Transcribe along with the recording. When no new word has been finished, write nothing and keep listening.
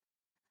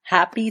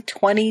Happy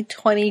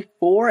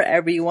 2024,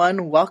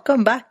 everyone.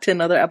 Welcome back to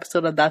another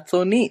episode of That's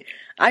So Neat.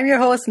 I'm your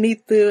host,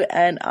 Neetu,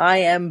 and I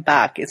am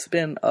back. It's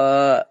been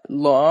a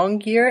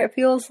long year, it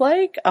feels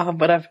like,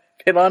 but I've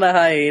been on a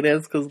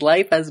hiatus because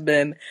life has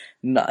been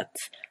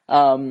nuts.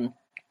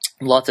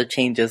 Lots of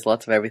changes,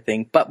 lots of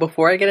everything. But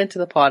before I get into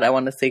the pod, I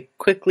want to say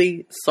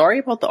quickly, sorry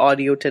about the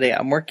audio today.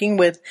 I'm working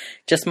with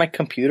just my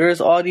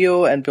computer's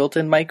audio and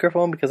built-in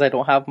microphone because I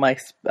don't have my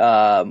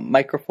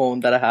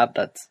microphone that I have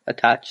that's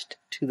attached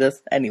to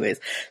this. Anyways,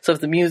 so if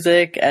the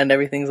music and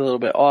everything's a little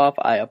bit off,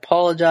 I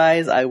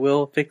apologize. I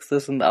will fix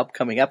this in the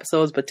upcoming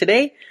episodes. But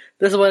today,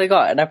 this is what I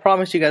got. And I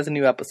promised you guys a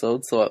new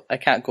episode, so I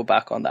can't go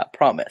back on that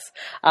promise.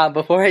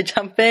 Before I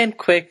jump in,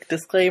 quick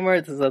disclaimer.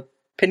 This is a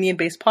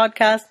opinion-based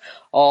podcast.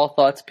 All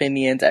thoughts,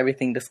 opinions,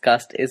 everything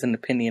discussed is an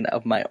opinion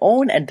of my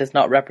own and does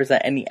not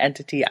represent any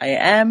entity I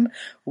am,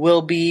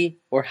 will be,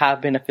 or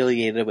have been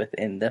affiliated with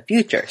in the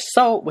future.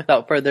 So,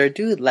 without further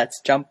ado,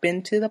 let's jump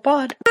into the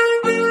pod.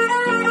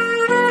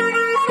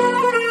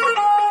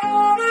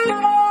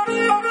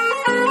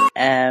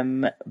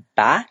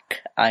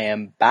 I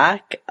am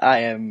back. I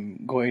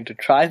am going to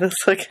try this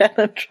again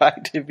and try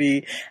to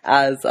be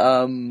as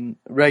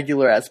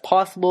regular as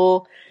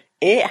possible.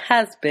 It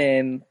has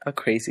been a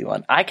crazy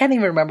one. I can't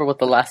even remember what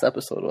the last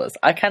episode was.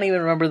 I can't even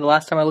remember the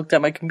last time I looked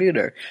at my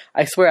computer.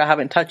 I swear I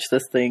haven't touched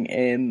this thing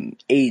in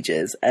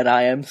ages. And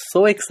I am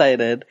so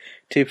excited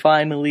to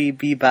finally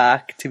be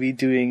back to be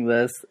doing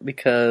this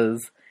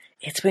because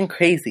it's been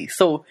crazy.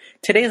 So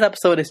today's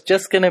episode is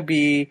just going to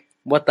be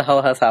what the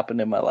hell has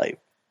happened in my life.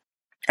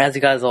 As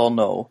you guys all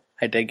know,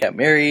 I did get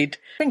married.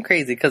 It's been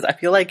crazy because I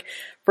feel like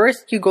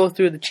first you go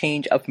through the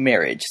change of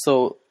marriage.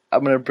 So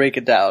I'm going to break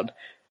it down.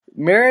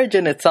 Marriage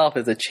in itself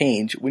is a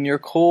change. When you're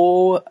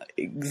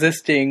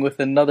coexisting with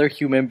another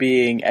human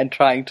being and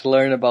trying to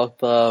learn about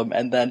them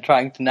and then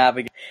trying to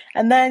navigate.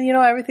 And then,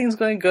 everything's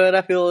going good.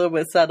 I feel a little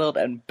bit settled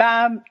and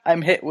bam,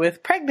 I'm hit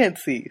with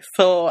pregnancy.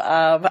 So,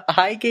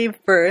 I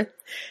gave birth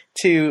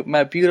to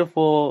my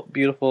beautiful,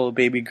 beautiful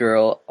baby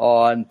girl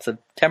on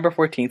September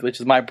 14th, which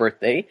is my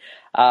birthday.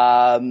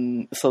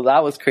 So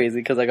that was crazy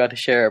because I got to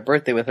share a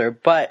birthday with her.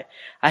 But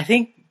I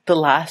think the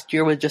last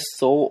year was just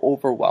so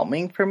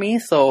overwhelming for me.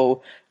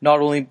 So not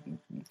only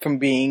from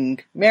being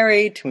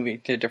married to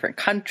moving to a different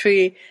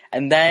country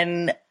and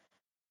then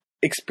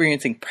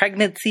experiencing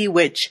pregnancy,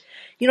 which,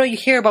 you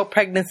hear about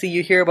pregnancy,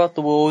 you hear about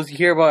the woes, you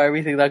hear about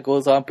everything that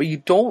goes on, but you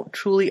don't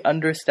truly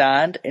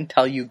understand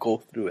until you go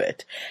through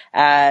it.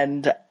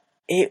 And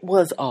it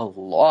was a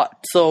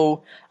lot.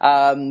 So,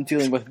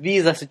 dealing with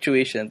visa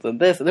situations and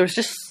there was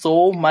just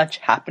so much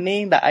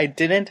happening that I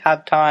didn't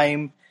have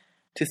time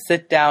to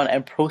sit down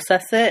and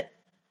process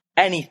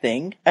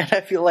anything. And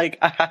I feel like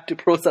I had to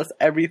process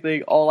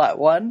everything all at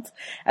once.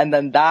 And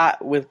then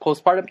that with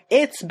postpartum,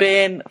 it's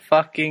been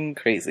fucking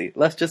crazy.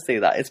 Let's just say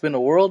that. It's been a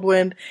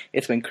whirlwind.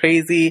 It's been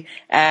crazy.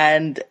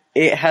 And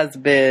it has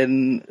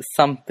been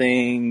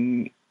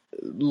something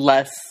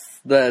less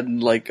than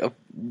like a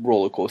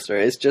roller coaster.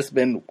 It's just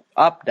been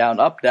up,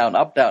 down, up, down,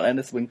 up, down. And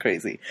it's been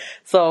crazy.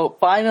 So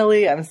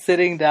finally, I'm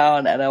sitting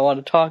down and I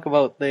want to talk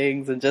about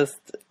things and just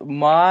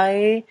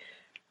my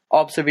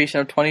observation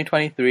of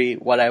 2023,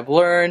 what I've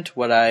learned,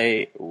 what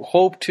I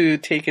hope to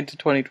take into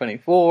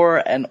 2024,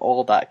 and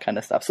all that kind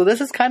of stuff. So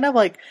this is kind of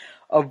like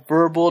a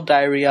verbal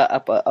diarrhea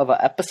of an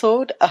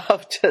episode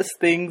of just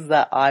things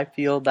that I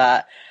feel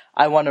that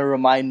I want to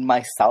remind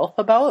myself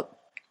about.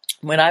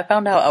 When I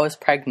found out I was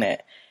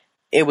pregnant,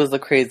 it was the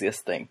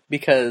craziest thing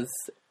because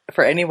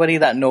for anybody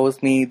that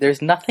knows me,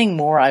 there's nothing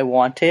more I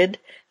wanted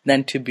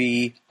than to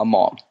be a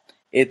mom.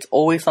 It's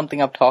always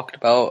something I've talked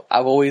about.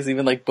 I've always,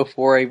 even like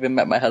before I even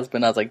met my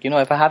husband, I was like,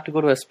 if I have to go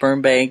to a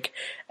sperm bank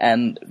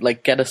and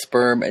like get a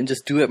sperm and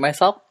just do it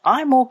myself,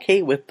 I'm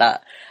okay with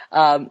that.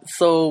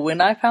 So when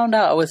I found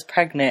out I was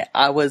pregnant,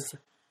 I was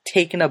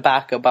taken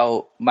aback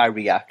about my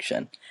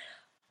reaction.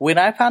 When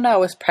I found out I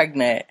was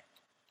pregnant,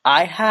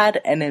 I had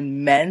an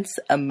immense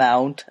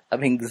amount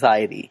of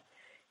anxiety.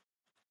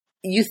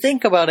 You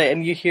think about it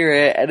and you hear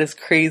it and it's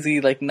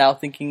crazy, like now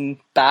thinking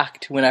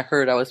back to when I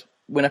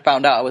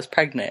found out I was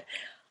pregnant,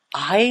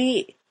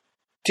 I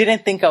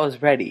didn't think I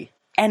was ready.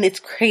 And it's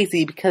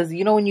crazy because,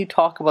 when you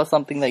talk about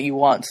something that you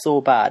want so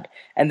bad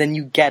and then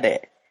you get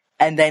it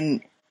and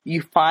then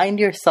you find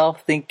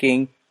yourself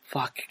thinking,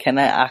 fuck, can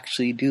I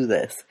actually do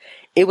this?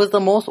 It was the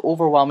most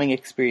overwhelming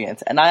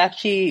experience. And I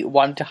actually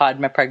wanted to hide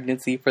my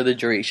pregnancy for the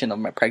duration of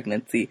my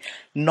pregnancy.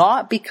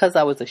 Not because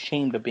I was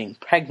ashamed of being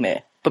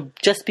pregnant, but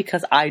just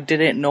because I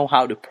didn't know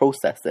how to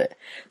process it.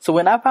 So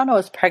when I found I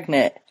was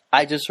pregnant,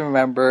 I just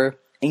remember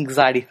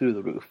anxiety through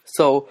the roof.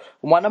 So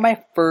one of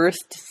my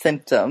first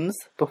symptoms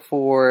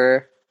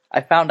before I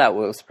found out I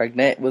was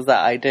pregnant was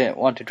that I didn't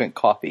want to drink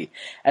coffee.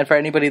 And for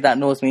anybody that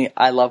knows me,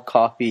 I love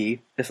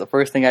coffee. It's the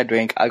first thing I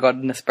drink. I got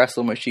an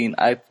espresso machine.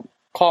 I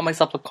call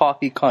myself a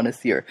coffee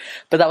connoisseur.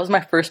 But that was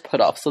my first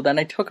put off. So then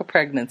I took a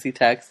pregnancy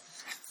test,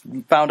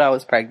 found out I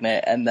was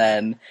pregnant, and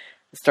then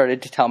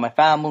started to tell my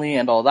family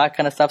and all that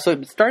kind of stuff. So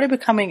it started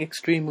becoming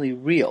extremely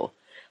real.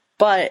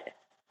 But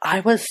I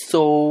was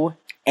so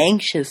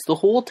anxious the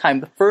whole time.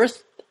 The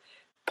first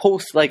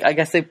I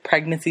guess the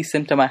pregnancy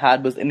symptom I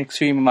had was an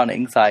extreme amount of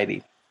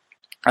anxiety.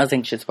 I was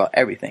anxious about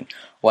everything.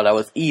 What I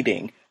was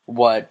eating,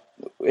 what,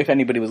 if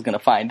anybody was going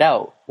to find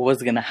out, what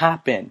was going to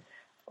happen,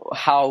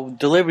 how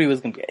delivery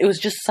was going to be. It was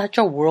just such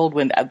a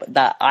whirlwind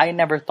that I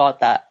never thought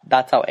that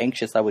that's how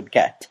anxious I would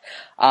get.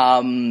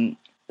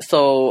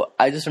 So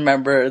I just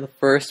remember the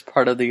first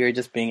part of the year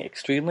just being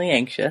extremely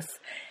anxious,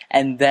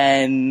 and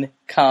then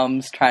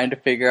comes trying to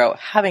figure out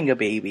having a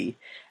baby.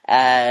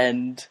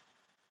 And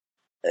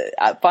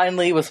I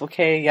finally was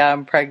okay, yeah,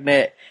 I'm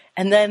pregnant.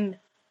 And then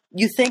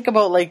you think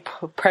about like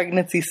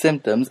pregnancy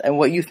symptoms and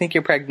what you think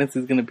your pregnancy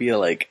is going to be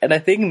like. And I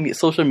think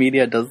social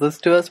media does this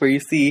to us, where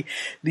you see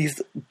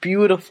these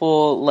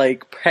beautiful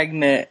like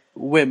pregnant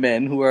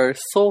women who are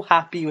so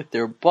happy with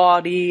their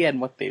body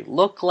and what they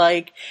look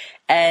like.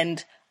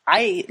 And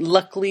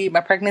luckily,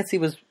 my pregnancy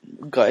was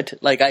good.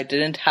 Like, I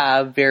didn't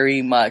have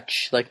very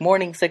much, like,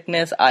 morning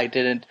sickness. I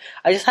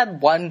just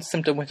had one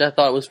symptom, which I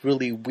thought was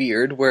really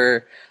weird,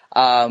 where,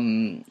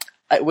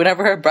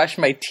 whenever I brushed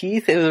my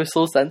teeth, it was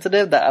so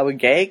sensitive that I would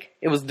gag.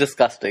 It was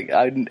disgusting.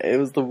 It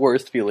was the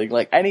worst feeling.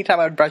 Like, anytime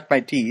I would brush my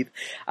teeth,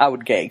 I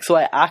would gag. So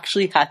I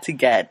actually had to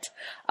get,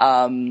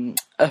 a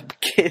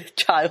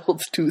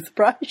child's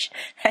toothbrush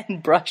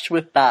and brush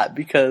with that,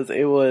 because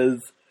it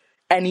was,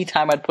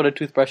 anytime I'd put a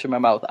toothbrush in my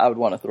mouth, I would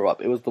want to throw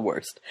up. It was the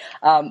worst.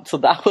 So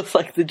that was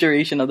like the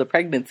duration of the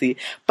pregnancy.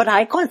 But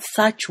I got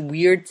such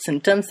weird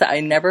symptoms that I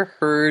never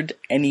heard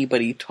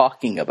anybody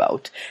talking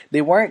about.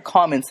 They weren't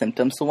common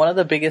symptoms. So one of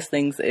the biggest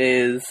things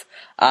is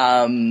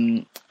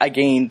I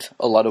gained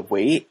a lot of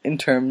weight in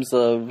terms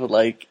of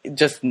like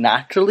just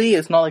naturally.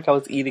 It's not like I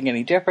was eating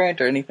any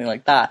different or anything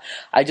like that.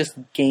 I just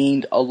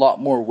gained a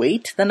lot more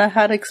weight than I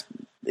had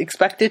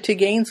expected to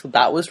gain, so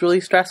that was really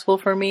stressful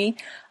for me.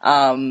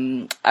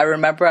 I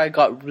remember I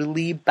got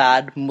really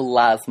bad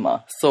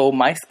melasma, so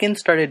my skin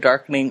started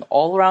darkening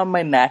all around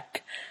my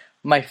neck,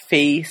 my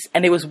face,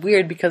 and it was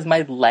weird because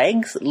my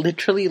legs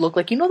literally look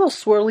like, you know those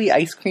swirly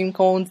ice cream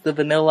cones, the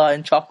vanilla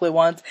and chocolate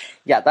ones?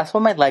 Yeah, that's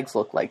what my legs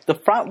look like. The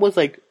front was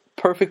like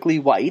perfectly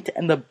white,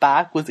 and the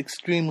back was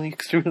extremely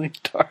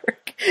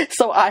dark.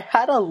 So I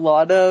had a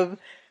lot of,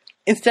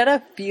 instead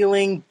of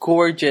feeling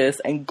gorgeous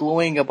and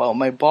glowing about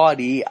my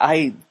body,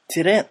 I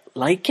didn't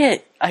like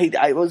it.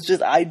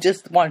 I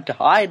just wanted to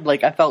hide.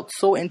 Like, I felt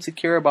so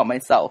insecure about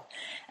myself.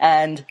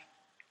 And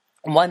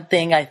one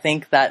thing I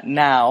think that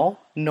now,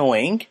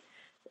 knowing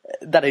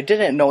that I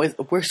didn't know, is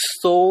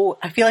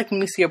I feel like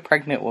when we see a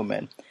pregnant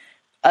woman,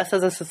 us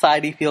as a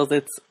society feels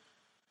it's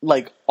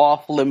like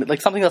off limit,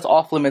 like something that's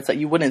off limits that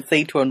you wouldn't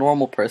say to a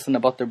normal person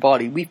about their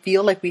body. We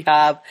feel like we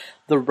have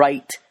the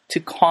right to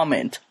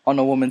comment on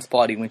a woman's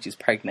body when she's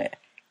pregnant.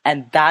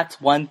 And that's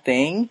one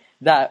thing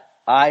that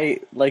I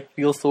like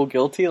feel so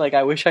guilty. Like,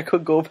 I wish I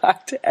could go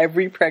back to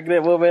every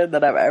pregnant woman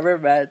that I've ever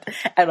met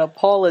and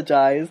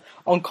apologize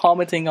on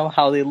commenting on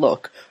how they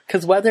look.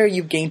 Because whether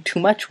you've gained too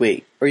much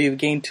weight or you've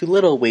gained too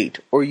little weight,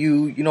 or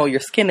you know, your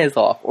skin is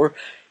off, or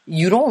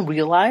you don't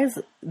realize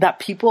that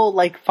people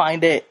like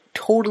find it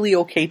totally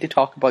okay to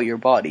talk about your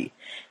body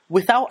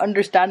without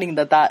understanding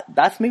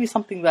that's maybe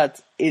something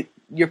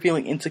you're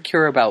feeling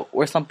insecure about,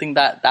 or something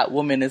that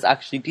woman is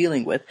actually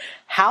dealing with.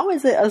 How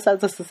is it as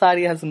a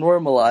society has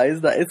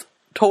normalized that it's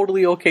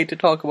totally okay to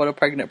talk about a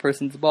pregnant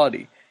person's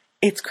body?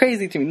 It's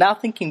crazy to me. Now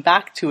thinking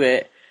back to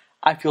it,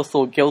 I feel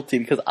so guilty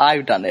because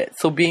I've done it.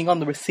 So being on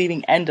the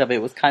receiving end of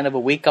it was kind of a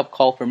wake-up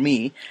call for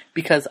me,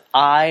 because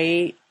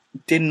I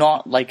did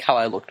not like how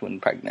I looked when in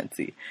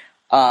pregnancy.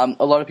 A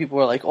lot of people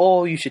were like,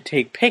 oh, you should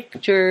take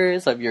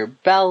pictures of your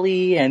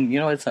belly, and, you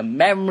know, it's a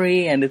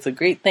memory and it's a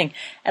great thing.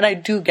 And I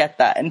do get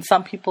that. And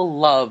some people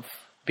love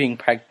being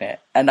pregnant,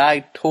 and I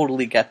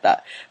totally get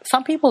that.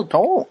 Some people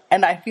don't.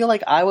 And I feel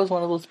like I was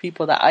one of those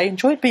people that I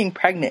enjoyed being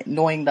pregnant,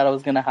 knowing that I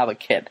was going to have a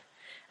kid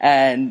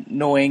and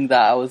knowing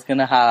that I was going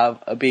to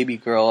have a baby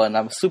girl, and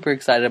I'm super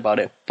excited about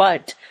it.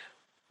 But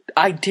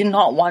I did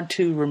not want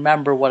to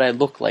remember what I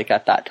looked like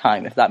at that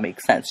time, if that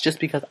makes sense, just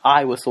because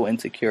I was so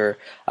insecure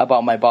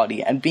about my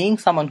body. And being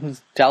someone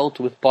who's dealt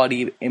with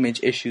body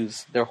image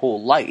issues their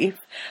whole life,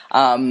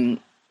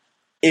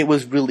 it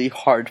was really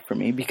hard for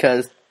me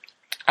because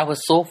I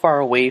was so far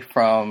away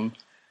from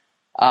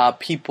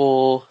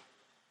people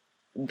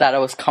that I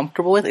was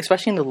comfortable with,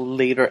 especially in the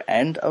later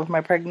end of my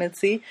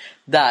pregnancy,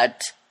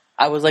 that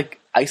I was like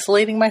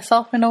isolating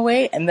myself in a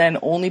way, and then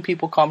only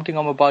people commenting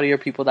on my body are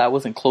people that I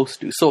wasn't close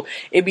to. So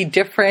it'd be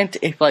different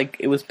if like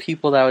it was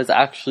people that I was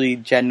actually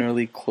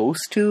generally close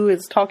to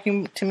is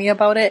talking to me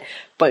about it,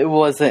 but it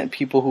wasn't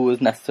people who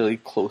was necessarily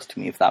close to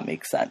me, if that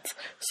makes sense.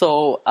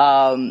 So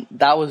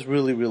that was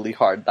really, really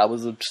hard. That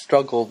was a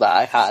struggle that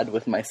I had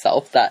with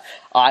myself that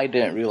I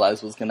didn't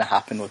realize was going to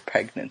happen with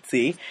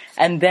pregnancy.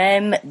 And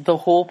then the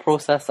whole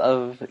process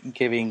of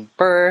giving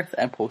birth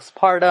and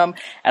postpartum,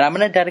 and I'm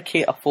going to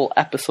dedicate a full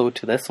episode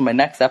to this. So my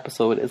next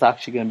episode is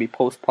actually going to be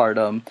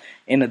postpartum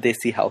in a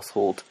Desi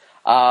household.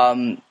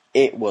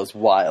 It was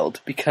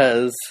wild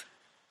because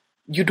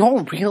you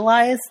don't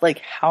realize like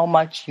how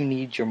much you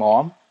need your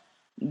mom.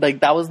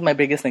 Like, that was my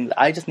biggest thing.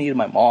 I just needed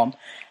my mom.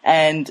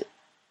 And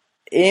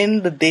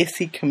in the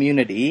Desi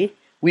community,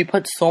 we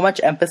put so much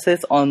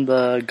emphasis on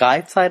the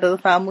guy side of the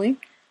family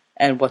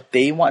and what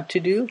they want to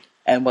do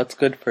and what's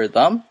good for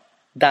them,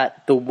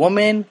 that the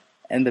woman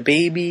and the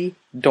baby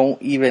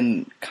don't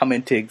even come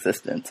into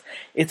existence.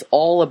 It's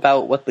all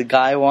about what the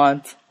guy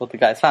wants, what the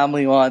guy's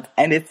family wants,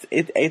 and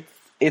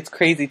it's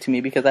crazy to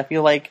me because I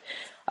feel like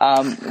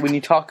when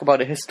you talk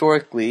about it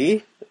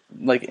historically,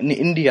 like in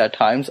India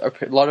times, a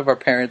lot of our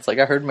parents, like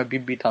I heard my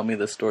bibi tell me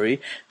this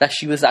story, that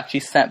she was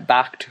actually sent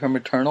back to her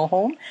maternal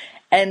home.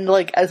 And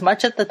like, as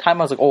much at the time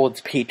I was like, oh,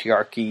 it's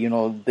patriarchy, you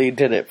know, they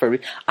did it for me.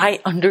 I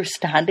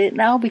understand it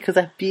now because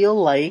I feel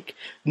like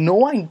no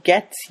one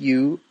gets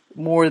you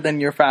more than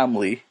your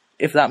family,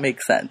 if that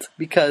makes sense.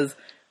 Because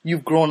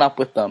you've grown up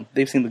with them.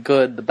 They've seen the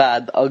good, the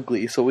bad, the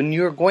ugly. So when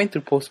you're going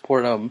through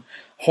postpartum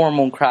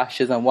hormone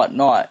crashes and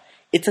whatnot,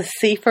 it's a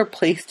safer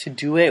place to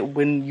do it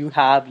when you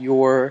have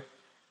your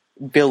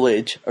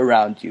village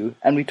around you.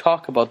 And we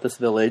talk about this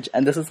village,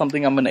 and this is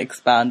something I'm going to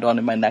expand on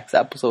in my next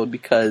episode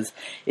because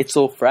it's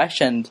so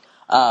fresh. And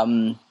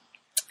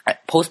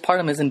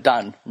postpartum isn't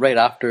done right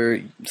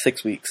after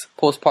 6 weeks.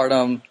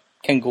 Postpartum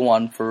can go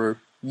on for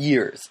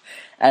years,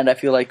 and I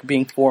feel like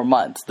being 4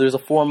 months, there's a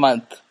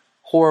 4-month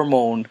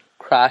hormone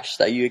crash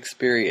that you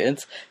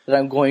experience that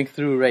I'm going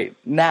through right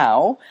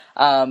now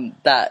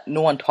that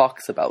no one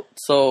talks about.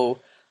 So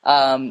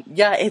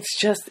yeah,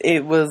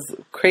 it was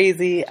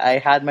crazy. I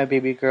had my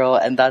baby girl,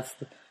 and that's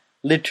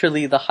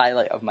literally the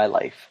highlight of my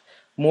life.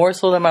 More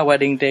so than my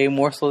wedding day,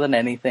 more so than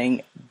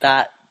anything,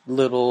 that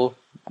little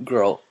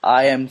girl.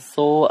 I am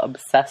so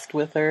obsessed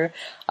with her.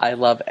 I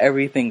love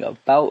everything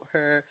about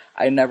her.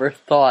 I never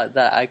thought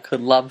that I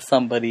could love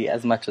somebody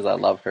as much as I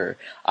love her.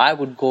 I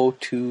would go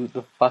to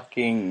the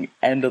fucking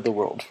end of the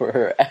world for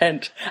her,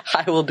 and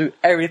I will do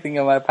everything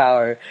in my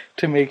power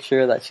to make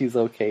sure that she's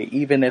okay,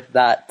 even if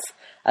that's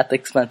at the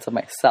expense of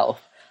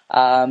myself.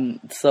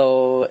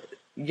 So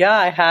yeah,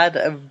 I had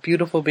a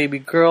beautiful baby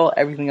girl,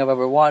 everything I've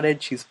ever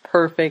wanted. She's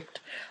perfect.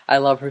 I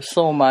love her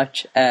so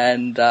much,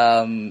 and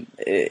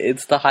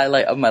it's the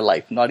highlight of my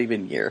life, not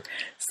even year.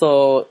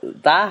 So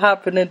that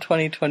happened in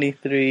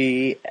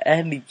 2023,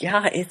 and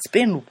yeah, it's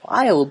been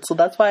wild. So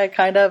that's why I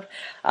kind of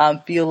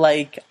feel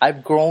like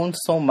I've grown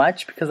so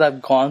much because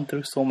I've gone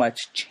through so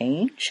much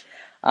change.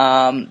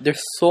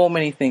 There's so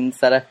many things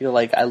that I feel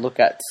like I look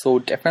at so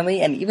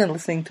differently, and even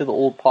listening to the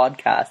old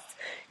podcasts,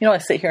 you know, I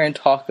sit here and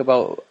talk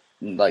about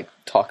like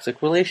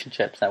toxic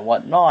relationships and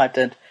whatnot,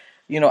 and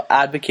you know,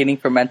 advocating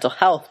for mental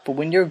health. But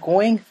when you're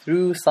going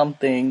through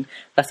something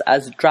that's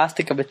as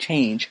drastic of a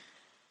change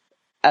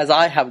as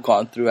I have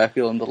gone through, I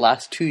feel in the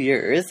last 2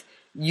 years,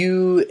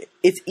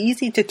 it's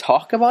easy to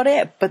talk about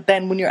it, but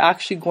then when you're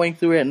actually going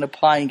through it and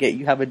applying it,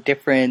 you have a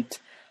different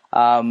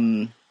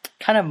kind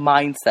of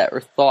mindset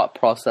or thought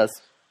process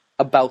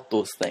about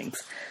those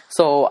things.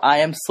 So I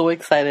am so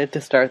excited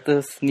to start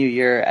this new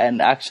year,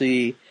 and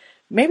actually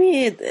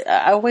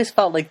I always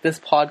felt like this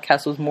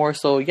podcast was more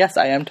so, yes,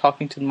 I am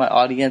talking to my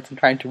audience and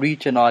trying to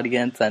reach an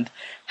audience and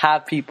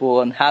have people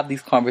and have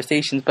these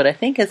conversations, but I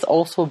think it's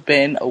also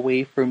been a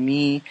way for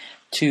me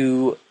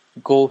to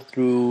go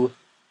through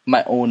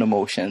my own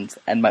emotions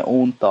and my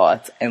own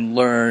thoughts and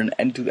learn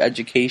and do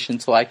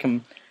education so I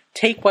can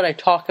take what I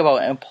talk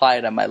about and apply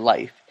it in my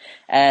life.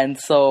 And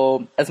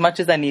so as much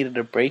as I needed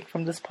a break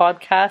from this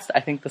podcast, I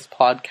think this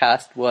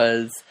podcast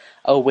was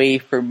a way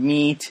for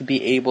me to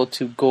be able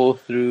to go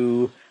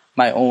through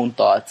my own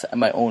thoughts and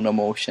my own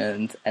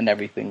emotions and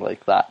everything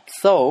like that.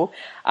 So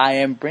I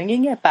am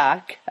bringing it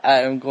back.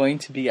 I'm going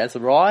to be as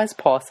raw as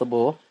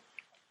possible.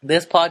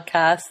 This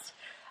podcast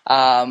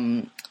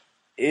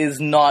is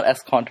not as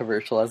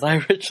controversial as I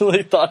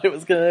originally thought it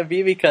was going to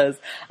be because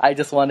I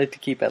just wanted to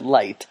keep it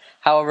light.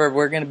 However,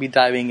 we're going to be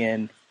diving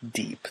in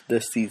deep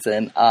this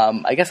season.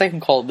 I guess I can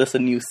call this a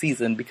new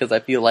season because I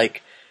feel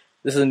like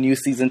this is a new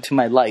season to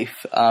my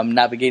life,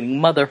 navigating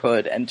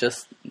motherhood and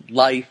just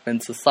life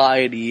and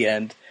society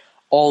and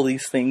all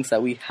these things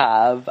that we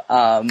have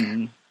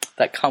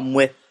that come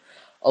with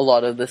a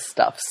lot of this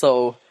stuff.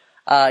 So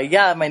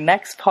yeah, my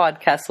next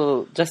podcast,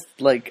 so just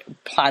like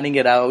planning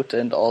it out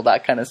and all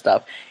that kind of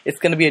stuff, it's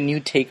going to be a new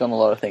take on a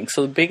lot of things.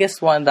 So the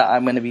biggest one that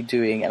I'm going to be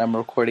doing, and I'm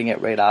recording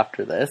it right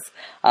after this,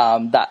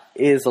 that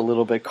is a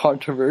little bit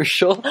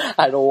controversial.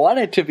 I don't want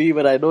it to be,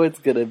 but I know it's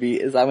going to be,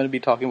 is I'm going to be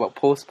talking about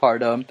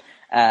postpartum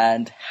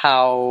and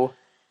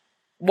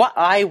what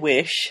I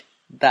wish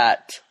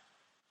that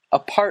a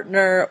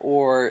partner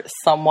or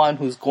someone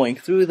who's going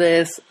through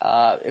this,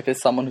 if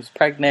it's someone who's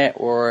pregnant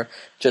or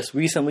just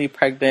recently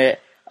pregnant,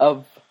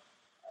 of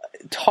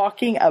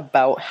talking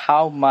about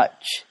how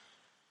much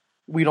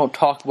we don't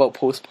talk about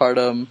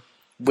postpartum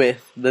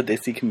with the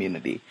Desi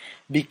community,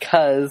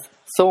 because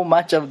so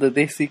much of the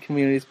Desi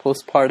community's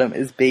postpartum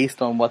is based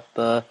on what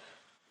the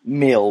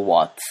male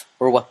wants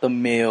or what the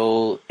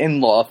male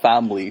in-law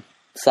family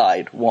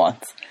side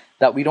wants,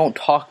 that we don't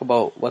talk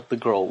about what the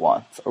girl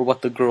wants or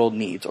what the girl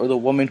needs or the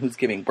woman who's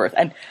giving birth.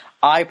 And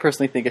I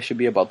personally think it should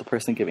be about the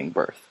person giving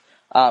birth.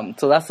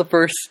 So that's the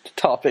first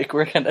topic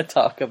we're going to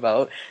talk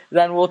about.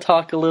 Then we'll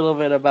talk a little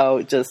bit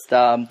about just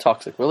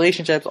toxic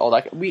relationships, all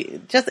that.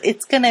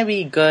 It's going to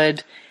be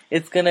good.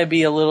 It's going to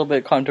be a little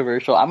bit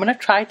controversial. I'm going to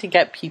try to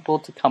get people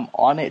to come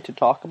on it to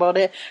talk about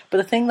it. But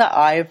the thing that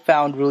I've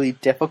found really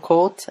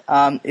difficult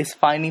is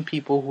finding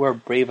people who are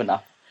brave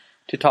enough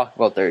to talk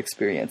about their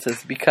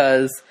experiences,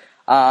 because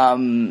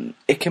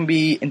it can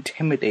be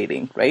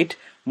intimidating, right?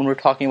 When we're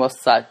talking about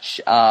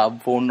such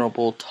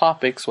vulnerable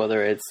topics,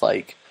 whether it's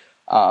like,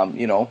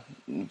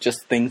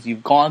 just things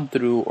you've gone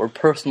through or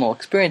personal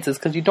experiences,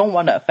 because you don't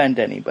want to offend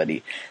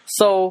anybody.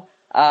 So,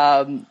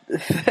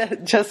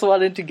 just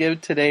wanted to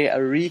give today a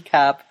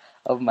recap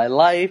of my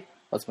life,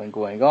 what's been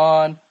going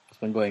on, what's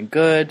been going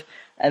good,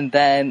 and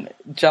then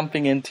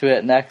jumping into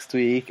it next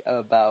week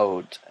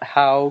about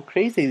how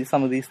crazy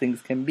some of these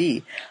things can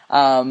be.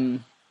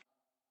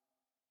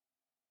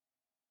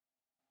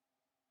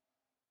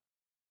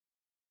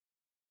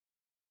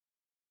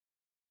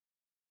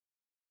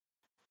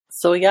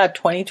 So yeah,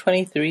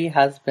 2023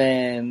 has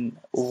been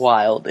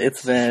wild.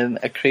 It's been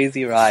a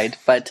crazy ride,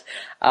 but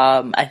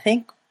I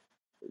think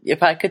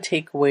if I could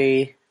take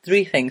away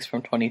 3 things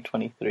from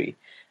 2023,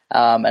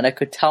 and I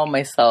could tell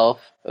myself,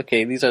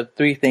 okay, these are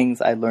 3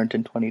 things I learned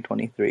in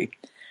 2023.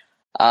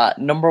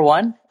 Number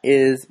 1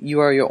 is you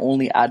are your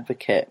only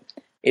advocate.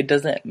 It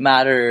doesn't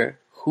matter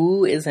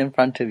who is in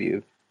front of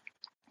you.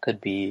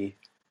 Could be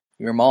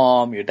your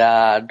mom, your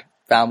dad,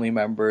 family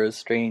members,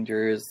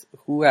 strangers,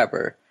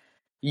 whoever.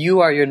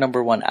 You are your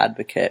number 1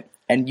 advocate,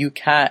 and you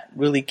can't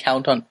really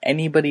count on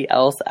anybody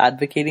else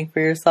advocating for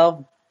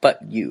yourself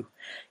but you.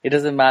 It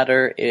doesn't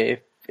matter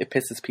if it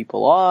pisses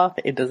people off.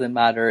 It doesn't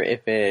matter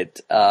if it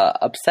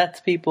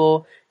upsets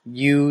people.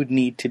 You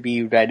need to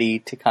be ready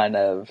to kind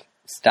of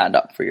stand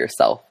up for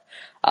yourself.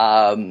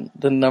 The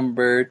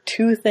number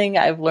 2 thing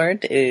I've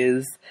learned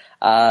is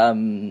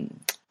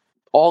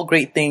all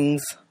great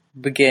things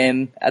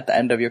begin at the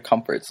end of your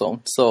comfort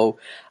zone. So,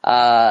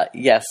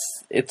 yes,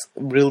 it's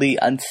really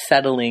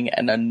unsettling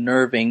and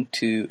unnerving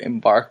to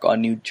embark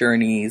on new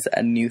journeys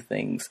and new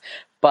things.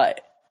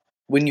 But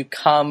when you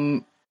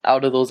come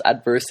out of those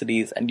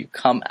adversities and you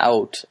come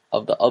out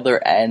of the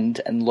other end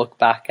and look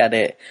back at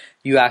it,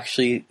 you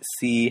actually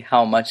see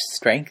how much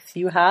strength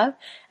you have.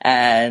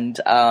 And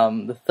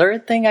the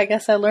third thing I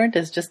guess I learned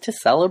is just to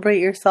celebrate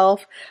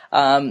yourself.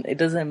 It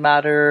doesn't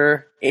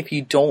matter if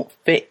you don't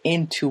fit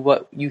into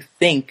what you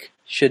think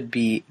should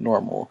be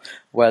normal,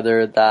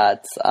 whether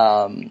that's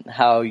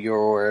how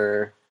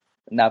you're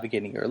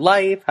navigating your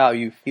life, how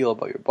you feel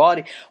about your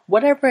body,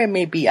 whatever it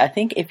may be. I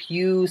think if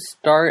you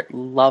start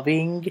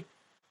loving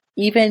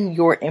even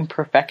your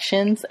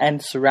imperfections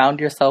and surround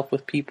yourself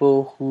with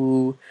people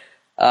who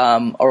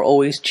are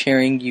always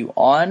cheering you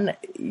on,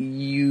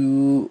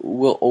 you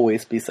will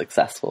always be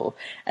successful.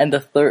 And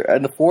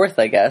the fourth,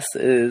 I guess,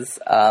 is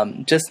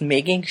just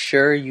making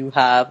sure you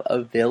have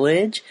a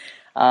village,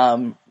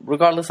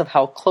 regardless of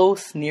how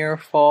close, near,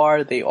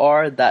 far they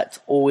are, that's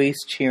always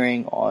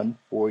cheering on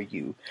for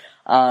you.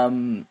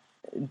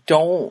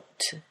 Don't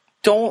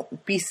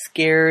be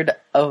scared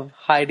of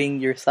hiding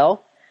yourself.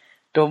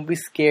 Don't be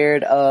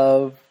scared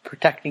of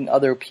protecting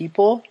other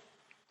people.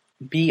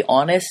 Be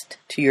honest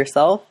to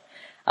yourself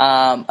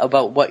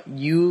about what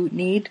you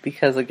need,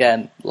 because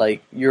again,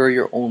 like, you're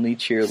your only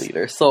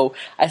cheerleader. So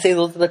I say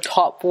those are the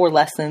top 4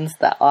 lessons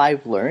that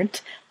I've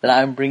learned that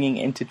I'm bringing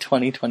into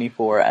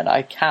 2024, and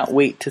I can't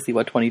wait to see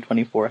what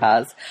 2024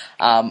 has.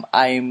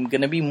 I'm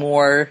going to be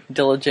more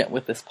diligent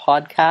with this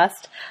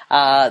podcast.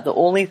 The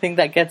only thing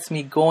that gets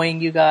me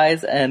going, you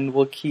guys, and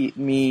will keep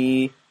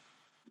me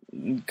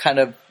kind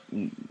of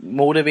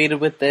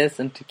motivated with this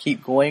and to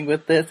keep going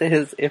with this,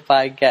 is if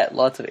I get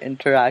lots of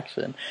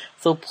interaction.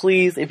 So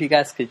please, if you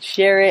guys could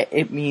share it,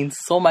 it means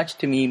so much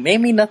to me. May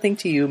mean nothing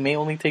to you, may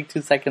only take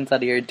 2 seconds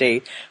out of your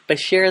day, but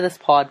share this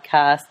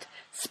podcast,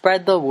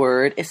 spread the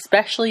word,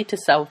 especially to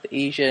South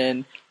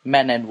Asian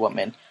men and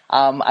women.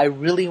 I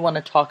really want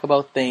to talk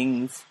about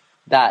things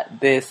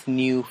that this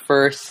new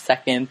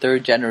 1st, 2nd,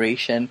 3rd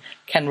generation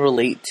can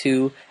relate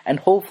to and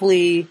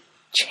hopefully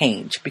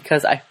change,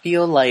 because I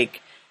feel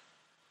like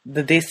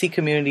the Desi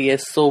community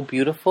is so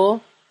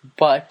beautiful,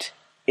 but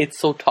it's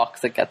so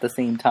toxic at the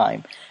same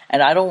time.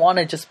 And I don't want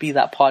to just be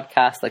that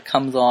podcast that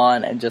comes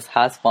on and just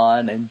has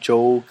fun and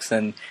jokes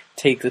and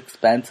takes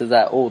expenses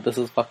at, oh, this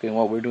is fucking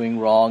what we're doing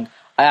wrong.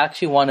 I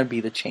actually want to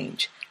be the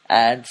change.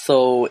 And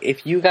so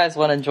if you guys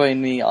want to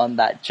join me on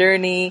that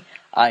journey,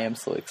 I am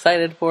so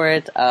excited for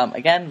it.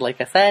 Again, like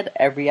I said,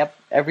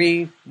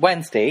 every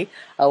Wednesday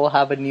I will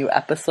have a new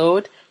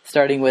episode,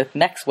 starting with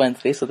next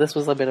Wednesday. So this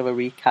was a bit of a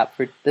recap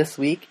for this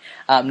week.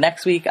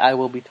 Next week I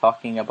will be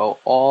talking about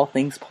all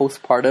things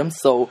postpartum.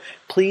 So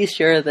please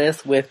share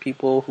this with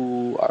people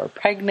who are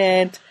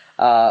pregnant,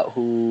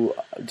 who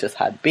just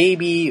had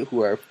baby,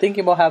 who are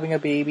thinking about having a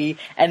baby,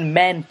 and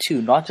men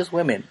too, not just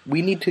women.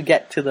 We need to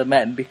get to the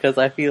men, because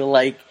I feel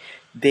like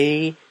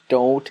they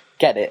don't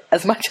get it.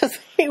 As much as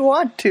they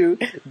want to,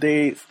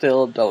 they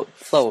still don't.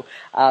 So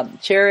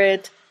share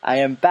it, I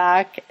am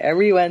back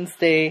every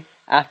Wednesday.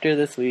 After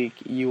this week,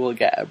 you will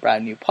get a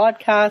brand new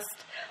podcast.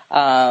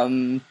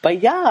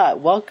 But yeah,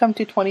 welcome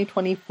to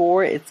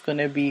 2024. It's going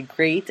to be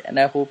great, and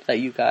I hope that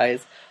you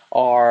guys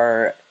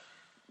are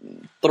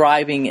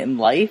thriving in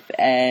life,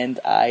 and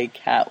I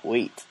can't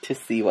wait to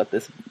see what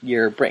this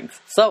year brings.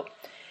 So,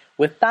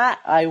 with that,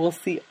 I will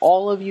see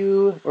all of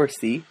you,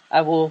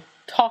 I will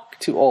talk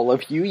to all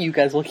of you. You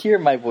guys will hear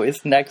my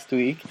voice next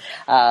week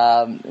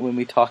when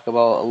we talk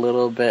about a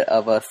little bit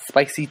of a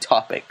spicy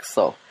topic.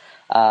 So,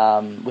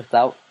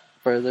 without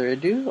further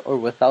ado, or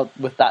with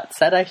that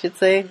said, I should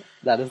say,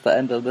 that is the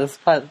end of this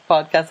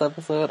podcast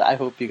episode. I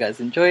hope you guys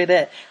enjoyed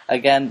it.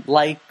 Again,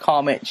 like,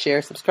 comment,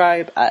 share,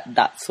 subscribe at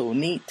That's So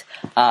Neat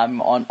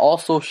on all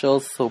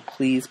socials. So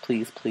please,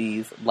 please,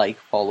 please like,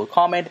 follow,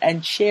 comment,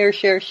 and share,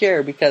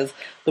 because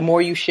the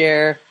more you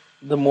share,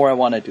 the more I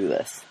want to do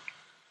this.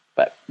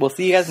 But we'll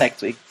see you guys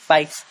next week.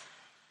 Bye.